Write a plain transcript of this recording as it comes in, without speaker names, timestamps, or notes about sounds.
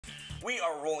We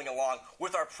are rolling along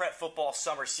with our Prep Football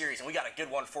Summer Series, and we got a good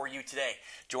one for you today.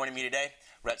 Joining me today,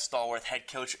 Rhett Stallworth, head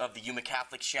coach of the Yuma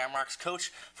Catholic Shamrocks.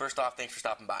 Coach, first off, thanks for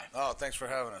stopping by. Oh, thanks for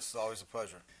having us. It's always a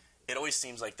pleasure. It always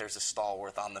seems like there's a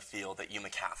Stallworth on the field at Yuma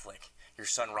Catholic. Your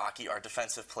son, Rocky, our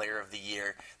Defensive Player of the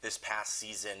Year this past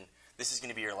season. This is going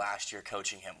to be your last year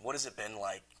coaching him. What has it been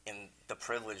like in the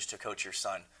privilege to coach your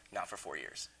son now for 4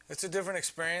 years? It's a different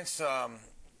experience.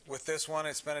 With this one,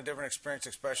 it's been a different experience,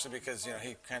 especially because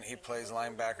he plays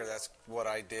linebacker. That's what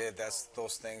I did. That's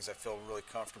those things. I feel really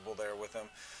comfortable there with him.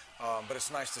 But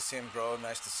it's nice to see him grow.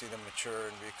 Nice to see them mature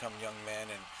and become young men,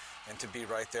 and to be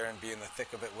right there and be in the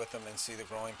thick of it with them and see the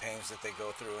growing pains that they go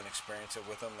through and experience it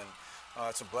with them. And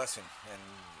it's a blessing. And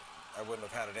I wouldn't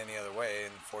have had it any other way.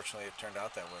 And fortunately, it turned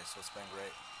out that way. So it's been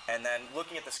great. And then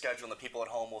looking at the schedule, and the people at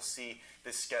home will see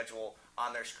this schedule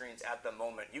on their screens at the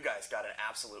moment. You guys got an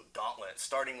absolute gauntlet,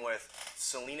 starting with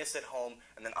Salinas at home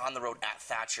and then on the road at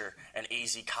Thatcher and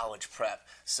AZ College Prep.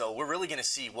 So we're really going to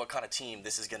see what kind of team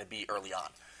this is going to be early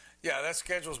on. Yeah, that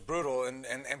schedule's brutal,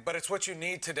 but it's what you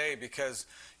need today because,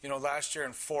 last year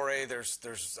in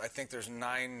 4A, I think there's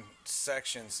 9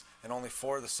 sections, and only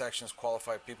 4 of the sections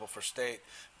qualify people for state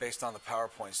based on the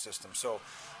PowerPoint system. So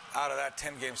out of that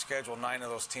 10-game schedule, 9 of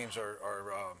those teams are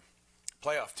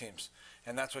playoff teams,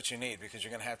 and that's what you need because you're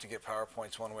going to have to get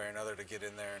PowerPoints one way or another to get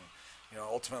in there. And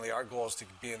ultimately, our goal is to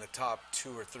be in the top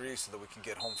 2 or 3 so that we can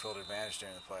get home field advantage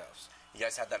during the playoffs. You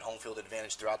guys had that home field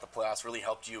advantage throughout the playoffs, really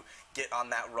helped you get on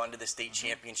that run to the state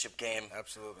championship game.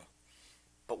 Absolutely.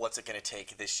 But what's it going to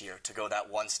take this year to go that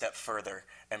one step further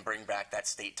and bring back that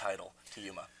state title to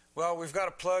Yuma? Well, we've got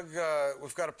to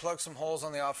plug some holes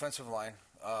on the offensive line.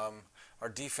 Our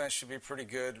defense should be pretty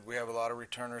good. We have a lot of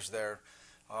returners there,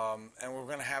 and we're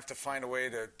going to have to find a way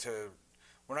to.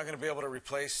 We're not going to be able to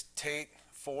replace Tate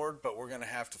Ford, but we're going to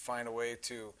have to find a way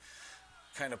to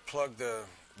kind of plug the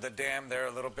dam there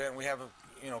a little bit. And we have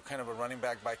kind of a running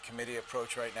back by committee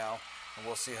approach right now, and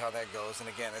we'll see how that goes. And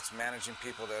again, it's managing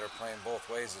people that are playing both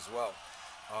ways as well.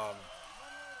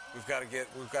 We've got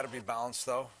to be balanced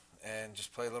though, and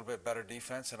just play a little bit better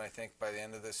defense. And I think by the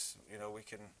end of this, we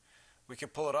can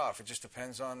pull it off. It just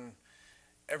depends on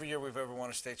every year we've ever won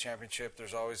a state championship.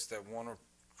 There's always that one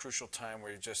crucial time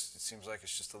where it seems like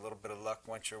it's just a little bit of luck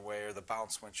went your way, or the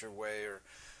bounce went your way, or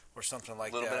something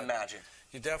like that. A little bit of magic.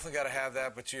 You definitely got to have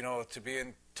that, but to be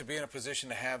in a position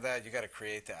to have that, you got to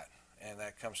create that, and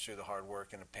that comes through the hard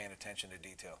work and the paying attention to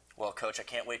detail. Well, Coach, I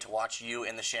can't wait to watch you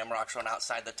and the Shamrocks run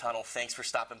outside the tunnel. Thanks for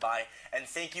stopping by, and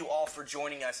thank you all for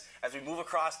joining us as we move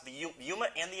across the Yuma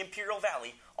and the Imperial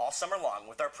Valley all summer long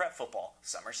with our Prep Football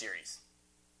Summer Series.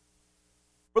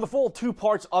 For the full 2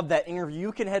 parts of that interview,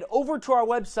 you can head over to our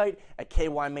website at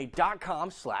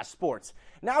kymate.com/sports.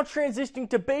 Now transitioning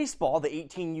to baseball, the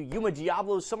 18U Yuma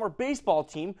Diablos summer baseball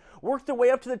team worked their way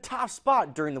up to the top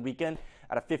spot during the weekend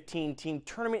at a 15-team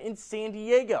tournament in San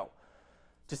Diego.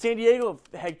 To San Diego,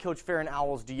 head coach Farron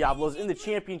Owl's Diablos in the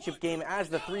championship game as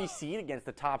the 3 seed against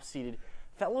the top-seeded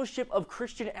Fellowship of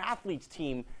Christian Athletes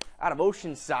team out of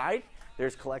Oceanside.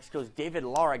 There's Calexico's David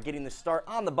Lara getting the start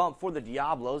on the bump for the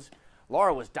Diablos.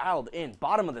 Lara was dialed in,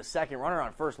 bottom of the second, runner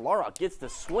on first. Lara gets the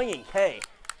swinging K,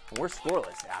 and we're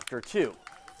scoreless after 2.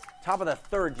 Top of the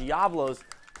third, Diablos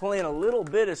playing a little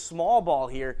bit of small ball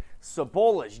here.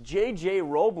 Cebolas, J.J.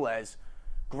 Robles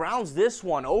grounds this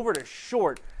one over to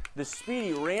short. The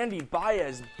speedy Randy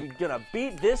Baez gonna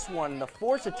beat this one in the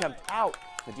force attempt out.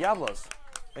 The Diablos,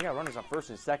 they got runners on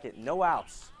first and second, no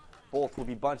outs. Both will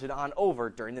be bunted on over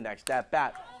during the next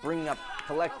at-bat, bringing up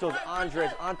Colecto's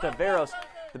Andres Ontiveros.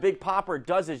 The big popper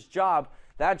does his job.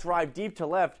 That drive deep to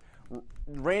left.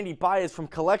 Randy Baez from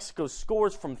Calexico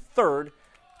scores from third.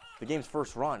 The game's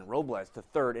first run, Robles to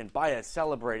third, and Baez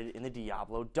celebrated in the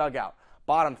Diablo dugout.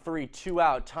 Bottom 3, 2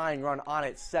 out, tying run on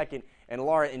at second, and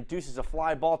Lara induces a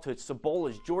fly ball to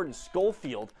Cebola's Jordan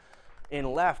Schofield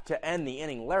in left to end the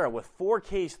inning. Lara with 4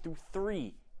 Ks through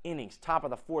 3 innings. Top of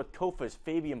the fourth, Kofa's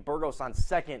Fabian Burgos on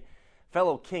second.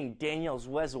 Fellow King Daniel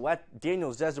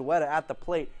Zezueta at the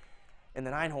plate. In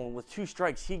the 9-hole with 2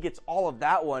 strikes, he gets all of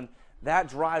that one. That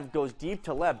drive goes deep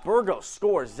to left. Burgos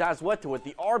scores. Zazueta with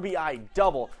the RBI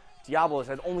double. Diablos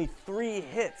had only 3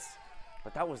 hits,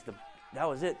 but that was it.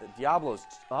 The Diablos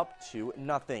up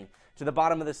 2-0. To the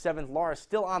bottom of the 7th, Lara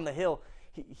still on the hill.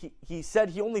 He said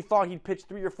he only thought he'd pitch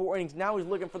 3 or 4 innings. Now he's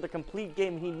looking for the complete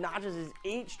game. He notches his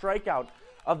 8th strikeout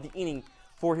of the inning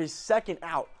for his 2nd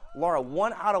out. Lara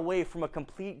 1 out away from a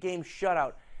complete game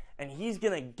shutout, and he's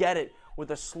going to get it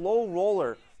with a slow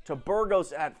roller to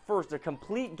Burgos at first. A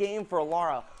complete game for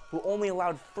Lara, who only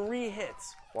allowed 3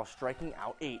 hits while striking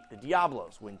out 8. The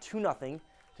Diablos win 2-0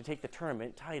 to take the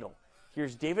tournament title.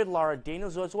 Here's David Lara, Daniel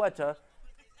Zozueta,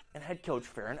 and head coach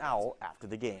Farron Owl after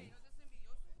the game.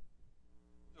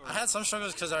 I had some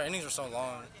struggles because our innings were so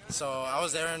long. So I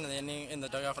was there in the inning, in the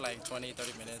dugout for like 20,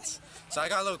 30 minutes. So I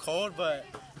got a little cold, but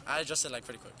I adjusted like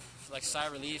pretty quick. Like sigh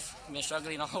of relief. I've been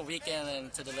struggling all weekend,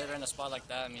 and to deliver in a spot like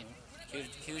that, I mean,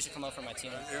 huge to come up for my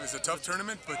team. It was a tough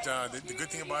tournament, but the good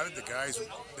thing about it, the guys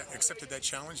accepted that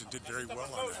challenge and did very well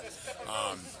on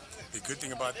that. The good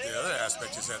thing about the other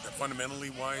aspect is that fundamentally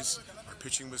wise, our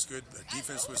pitching was good, our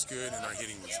defense was good, and our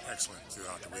hitting was excellent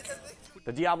throughout the weekend.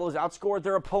 The Diablos outscored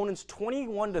their opponents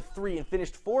 21-3 and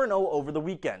finished 4-0 over the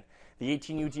weekend. The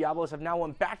 18U Diablos have now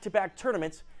won back-to-back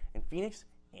tournaments in Phoenix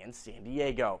and San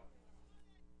Diego.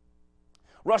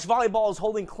 Rush Volleyball is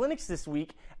holding clinics this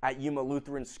week at Yuma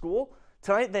Lutheran School.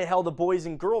 Tonight they held a boys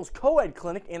and girls co-ed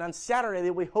clinic, and on Saturday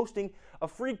they will be hosting a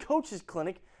free coaches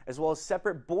clinic as well as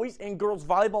separate boys and girls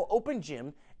volleyball open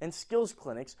gym and skills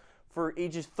clinics for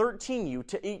ages 13U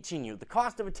to 18U. The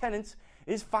cost of attendance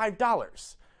is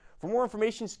 $5. For more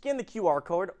information, scan the QR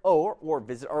code or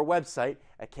visit our website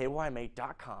at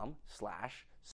kyma.com/